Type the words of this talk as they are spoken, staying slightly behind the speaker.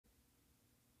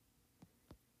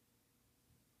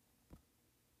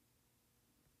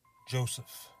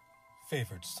Joseph,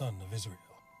 favored son of Israel.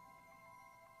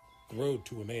 The road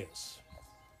to Emmaus.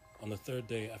 On the third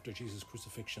day after Jesus'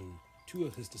 crucifixion, 2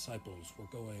 of his disciples were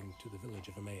going to the village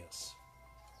of Emmaus.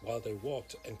 While they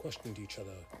walked and questioned each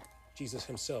other, Jesus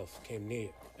himself came near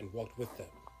and walked with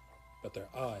them, but their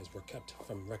eyes were kept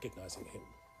from recognizing him.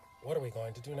 What are we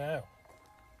going to do now?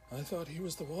 I thought he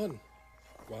was the one.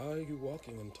 Why are you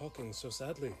walking and talking so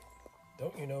sadly?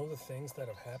 Don't you know the things that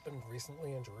have happened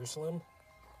recently in Jerusalem?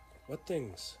 What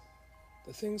things?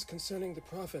 The things concerning the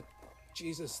prophet,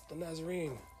 Jesus the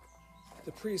Nazarene.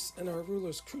 The priests and our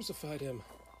rulers crucified him.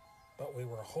 But we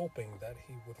were hoping that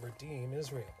he would redeem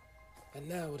Israel. And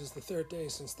now it is the 3rd day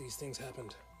since these things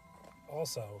happened.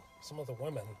 Also, some of the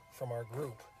women from our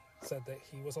group said that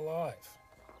he was alive.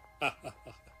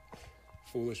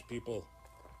 Foolish people.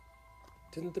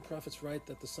 Didn't the prophets write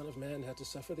that the Son of Man had to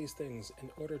suffer these things in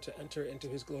order to enter into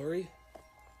his glory?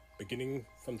 Beginning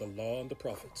from the law and the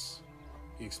prophets,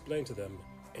 he explained to them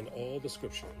in all the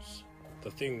scriptures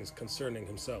the things concerning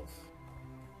himself.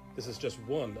 This is just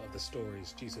one of the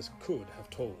stories Jesus could have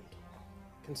told.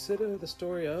 Consider the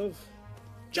story of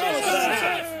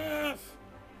Joseph!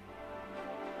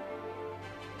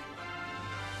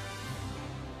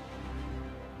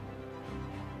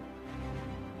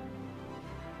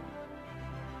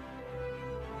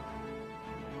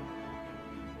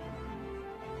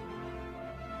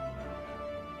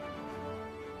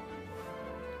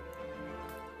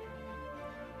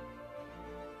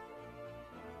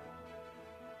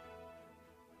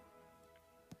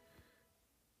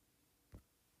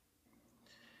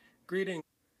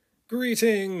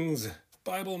 Greetings,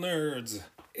 Bible nerds.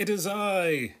 It is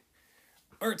I,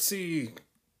 artsy,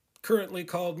 currently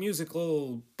called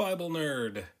musical Bible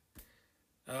nerd.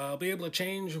 I'll be able to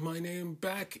change my name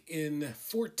back in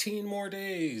 14 more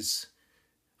days.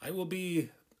 I will be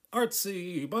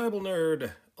artsy Bible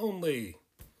nerd only.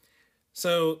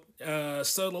 So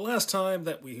the last time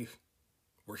that we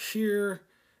were here,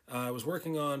 I was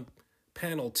working on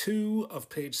panel 2 of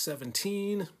page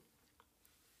 17.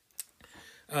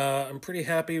 I'm pretty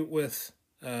happy with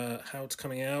how it's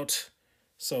coming out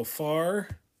so far.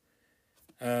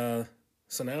 So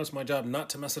now it's my job not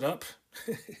to mess it up.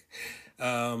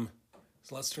 So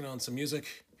let's turn on some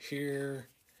music here.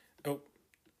 Oh,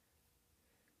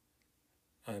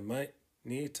 I might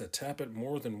need to tap it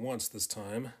more than once this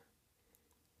time.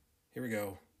 Here we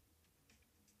go.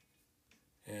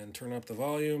 And turn up the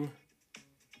volume.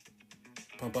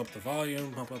 Pump up the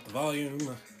volume, pump up the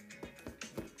volume.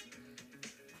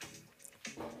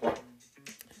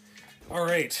 All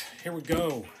right, here we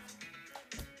go.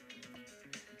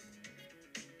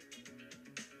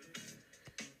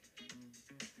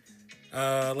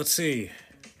 Let's see.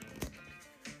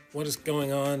 What is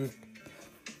going on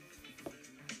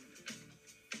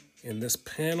in this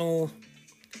panel?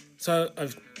 So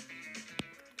I've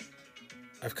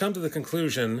come to the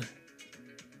conclusion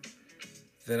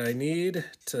that I need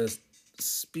to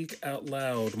speak out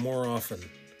loud more often.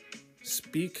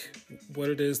 Speak what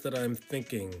it is that I'm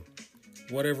thinking.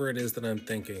 Whatever it is that I'm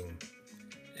thinking.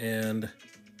 And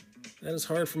that is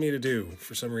hard for me to do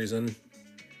for some reason.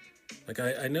 Like,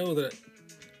 I know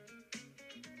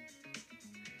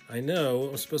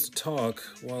I'm supposed to talk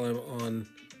while I'm on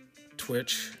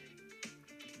Twitch.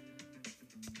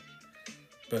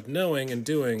 But knowing and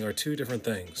doing are 2 different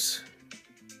things.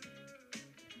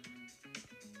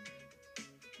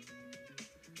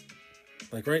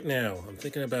 Like right now, I'm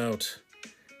thinking about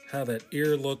how that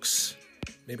ear looks.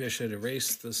 Maybe I should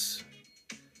erase this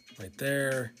right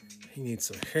there. He needs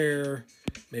some hair.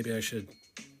 Maybe I should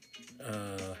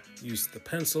use the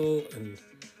pencil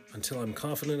until I'm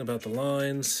confident about the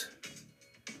lines.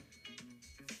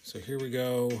 So here we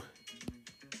go.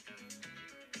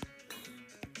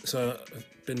 So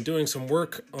I've been doing some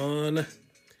work on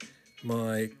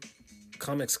my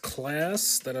comics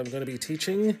class that I'm going to be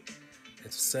teaching.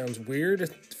 It sounds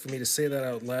weird for me to say that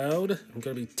out loud. I'm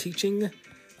going to be teaching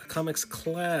a comics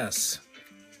class.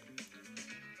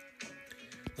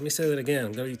 Let me say that again.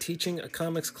 I'm going to be teaching a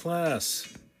comics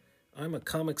class. I'm a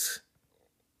comics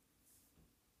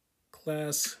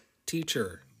class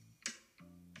teacher.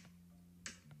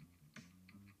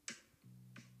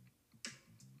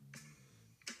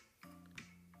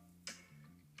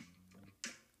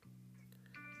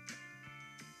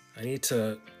 I need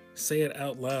to say it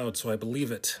out loud so I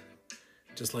believe it.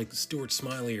 Just like Stuart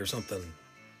Smiley or something.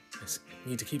 I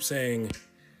need to keep saying,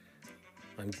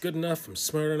 I'm good enough, I'm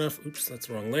smart enough. Oops, that's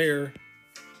the wrong layer.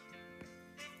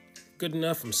 Good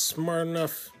enough, I'm smart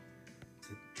enough.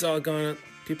 Doggone it,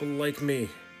 people like me.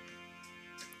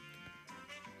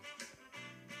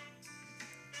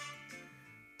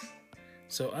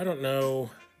 So I don't know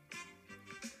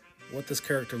what this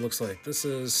character looks like. This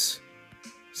is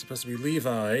supposed to be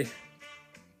Levi.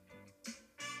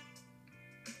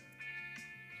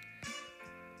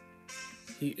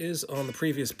 He is on the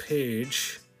previous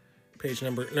page. Page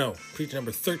number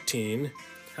 13.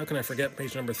 How can I forget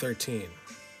page number 13?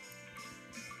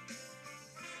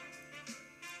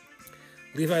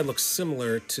 Levi looks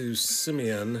similar to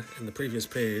Simeon in the previous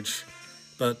page,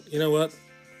 but you know what?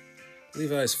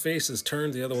 Levi's face is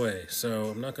turned the other way, so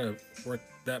I'm not going to work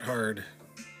that hard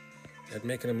at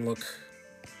making him look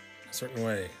a certain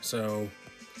way. So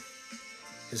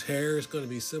his hair is going to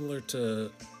be similar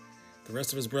to the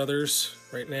rest of his brothers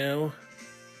right now.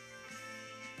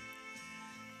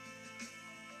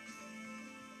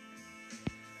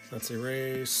 Let's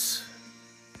erase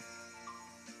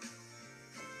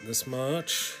this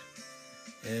much,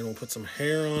 and we'll put some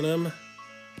hair on him.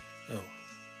 Oh.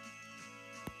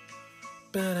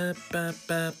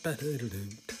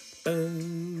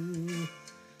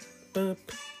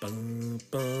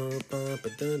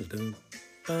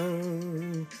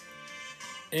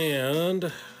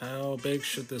 And how big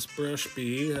should this brush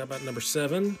be? How about number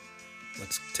 7?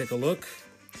 Let's take a look.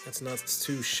 That's not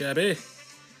too shabby.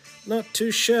 Not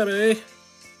too shabby.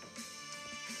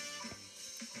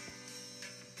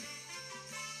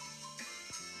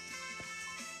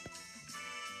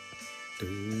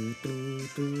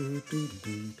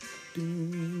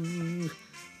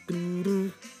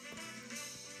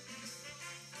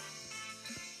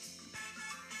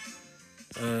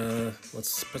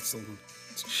 Let's put some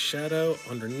shadow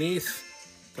underneath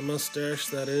the mustache,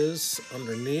 that is,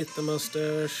 underneath the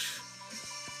mustache.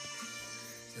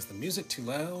 Is the music too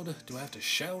loud? Do I have to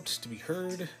shout to be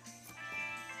heard?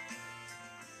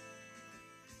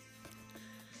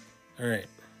 All right.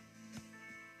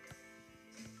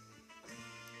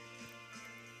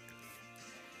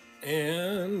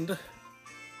 And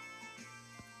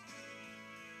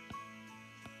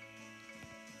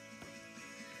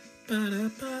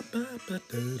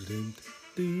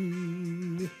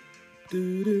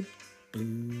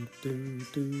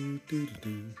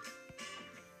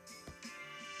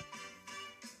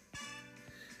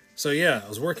so yeah, I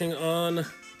was working on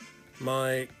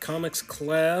my comics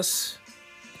class,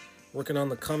 working on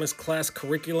the comics class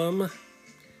curriculum,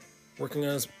 working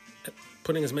on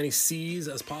putting as many C's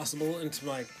as possible into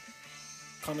my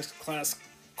comics class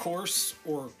course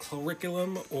or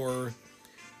curriculum, or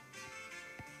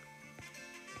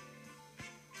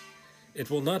it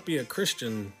will not be a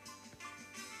Christian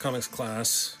comics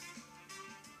class,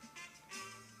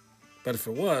 but if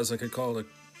it was, I could call it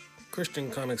a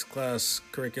Christian comics class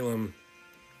curriculum.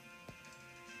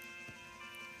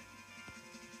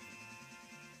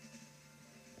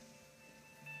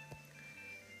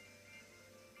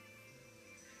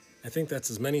 I think that's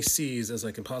as many C's as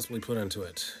I can possibly put into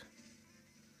it.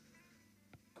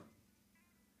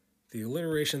 The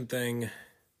alliteration thing,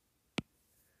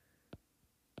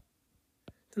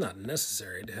 it's not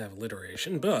necessary to have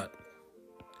alliteration, but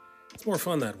it's more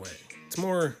fun that way. It's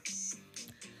more,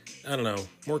 I don't know,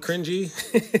 more cringy.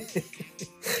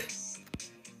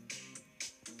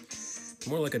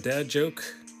 More like a dad joke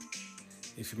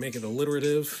if you make it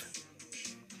alliterative.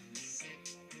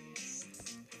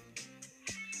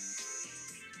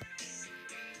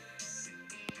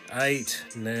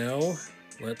 Aight, now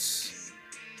let's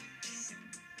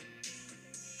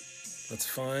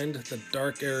find the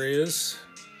dark areas.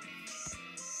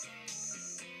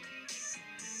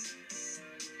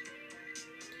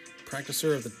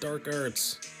 Practicer of the dark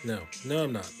arts. No,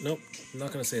 I'm not. Nope, I'm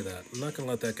not going to say that. I'm not going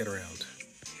to let that get around.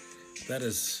 That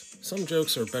is, some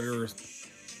jokes are better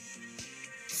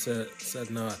said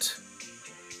not.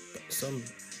 Some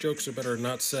jokes are better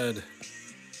not said.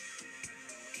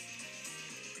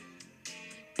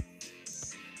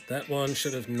 That one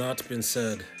should have not been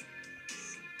said.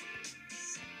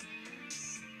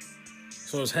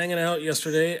 So I was hanging out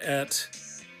yesterday at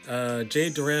Jay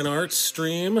Duran Art's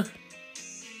stream.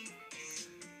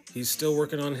 He's still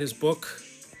working on his book.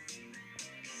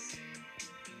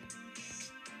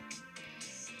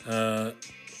 The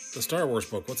Star Wars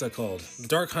book, what's that called? The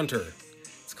Dark Hunter.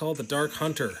 It's called The Dark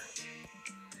Hunter.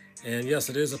 And yes,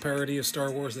 it is a parody of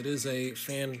Star Wars. It is a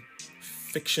fan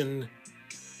fiction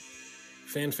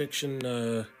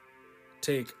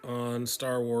take on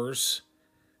Star Wars.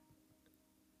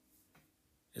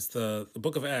 It's the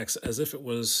Book of Acts as if it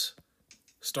was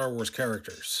Star Wars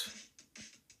characters.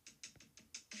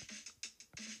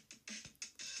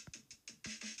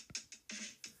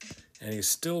 And he's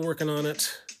still working on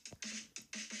it.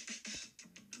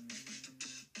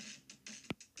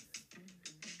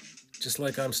 just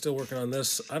like I'm still working on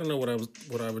this, I don't know what I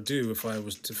would do if I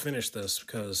was to finish this,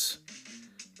 because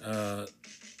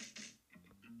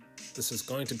this is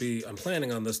going to be, I'm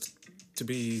planning on this to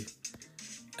be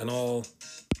an all,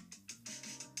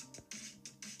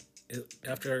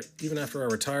 even after I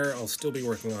retire, I'll still be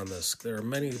working on this. There are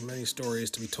many, many stories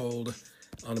to be told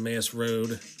on Emmaus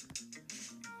Road.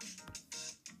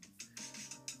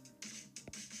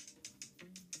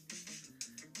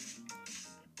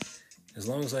 As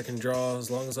long as I can draw,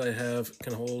 as long as I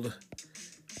can hold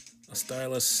a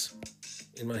stylus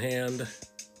in my hand,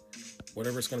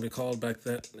 whatever it's going to be called back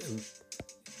then,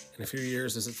 in a few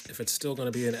years, if it's still going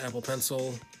to be an Apple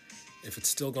Pencil, if it's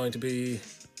still going to be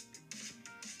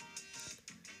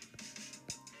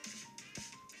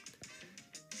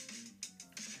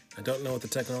I don't know what the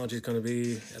technology is going to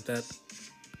be at that.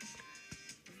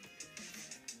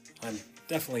 I'm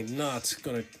definitely not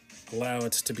going to allow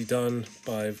it to be done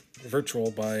by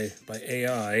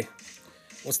AI.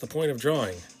 What's the point of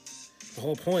drawing? The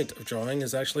whole point of drawing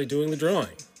is actually doing the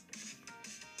drawing.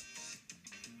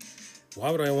 Why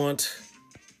would I want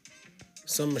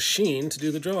some machine to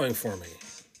do the drawing for me?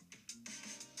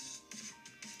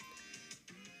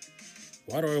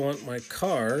 Why do I want my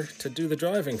car to do the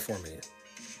driving for me?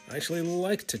 I actually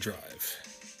like to drive.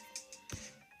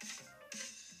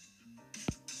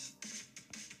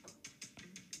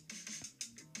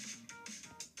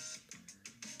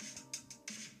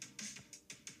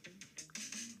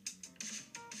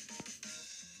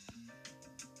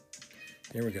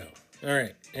 Here we go. All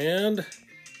right, and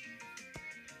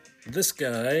this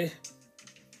guy,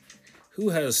 who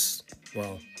has,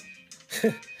 well,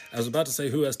 I was about to say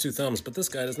who has two thumbs, but this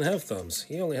guy doesn't have thumbs.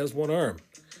 He only has one arm.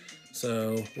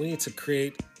 So we need to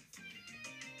create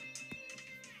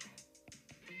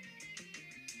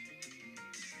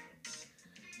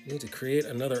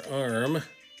another arm.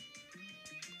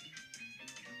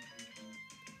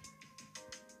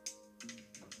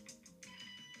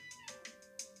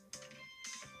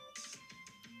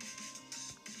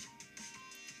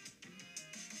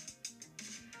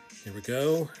 Here we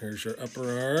go. Here's your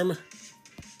upper arm.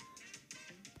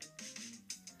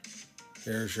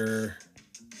 There's your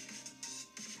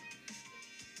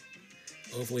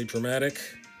overly dramatic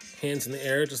hands in the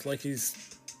air, just like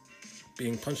he's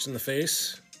being punched in the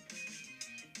face.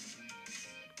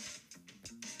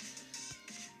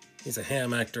 He's a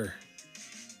ham actor,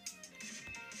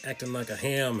 acting like a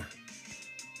ham.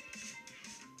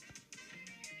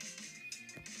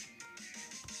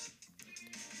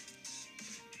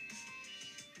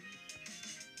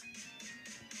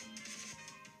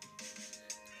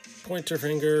 Pointer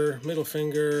finger, middle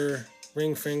finger,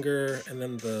 ring finger, and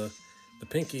then the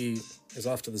pinky is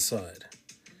off to the side.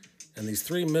 And these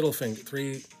three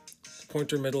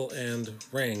pointer, middle, and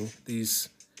ring, these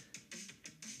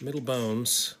middle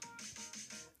bones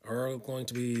are going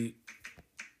to be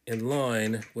in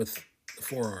line with the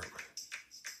forearm.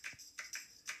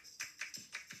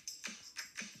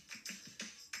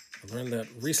 I learned that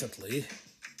recently.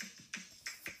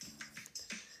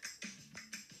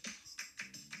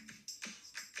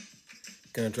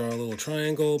 Going to draw a little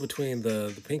triangle between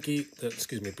between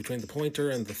the pointer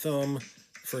and the thumb,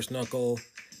 first knuckle,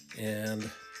 and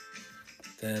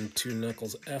then two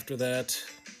knuckles after that.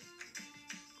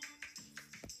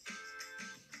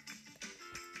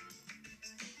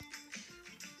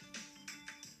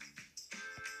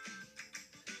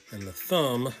 And the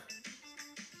thumb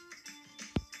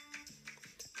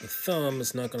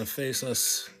is not going to face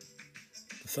us.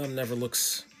 The thumb never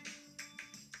looks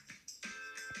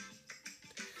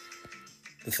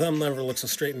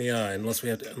us straight in the eye unless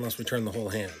we turn the whole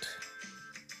hand.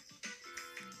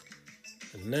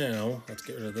 And now, let's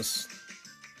get rid of this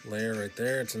layer right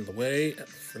there. It's in the way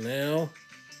for now.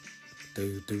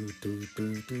 I'm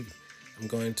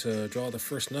going to draw the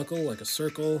first knuckle like a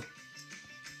circle.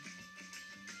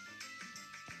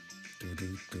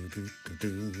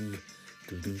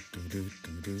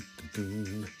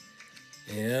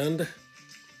 And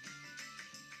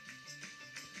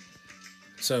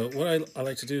so what I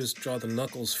like to do is draw the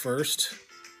knuckles first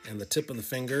and the tip of the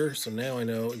finger. So now I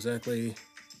know exactly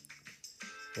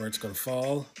where it's going to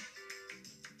fall,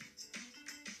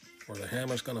 where the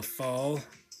hammer's going to fall.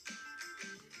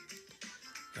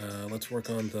 Let's work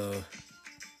on the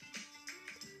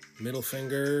middle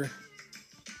finger.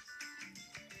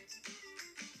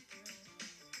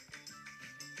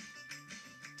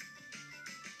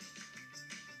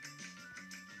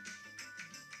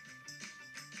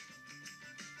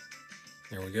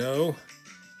 There we go.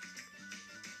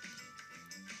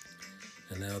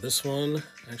 And now this one,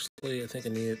 actually, I think I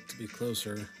need it to be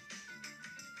closer.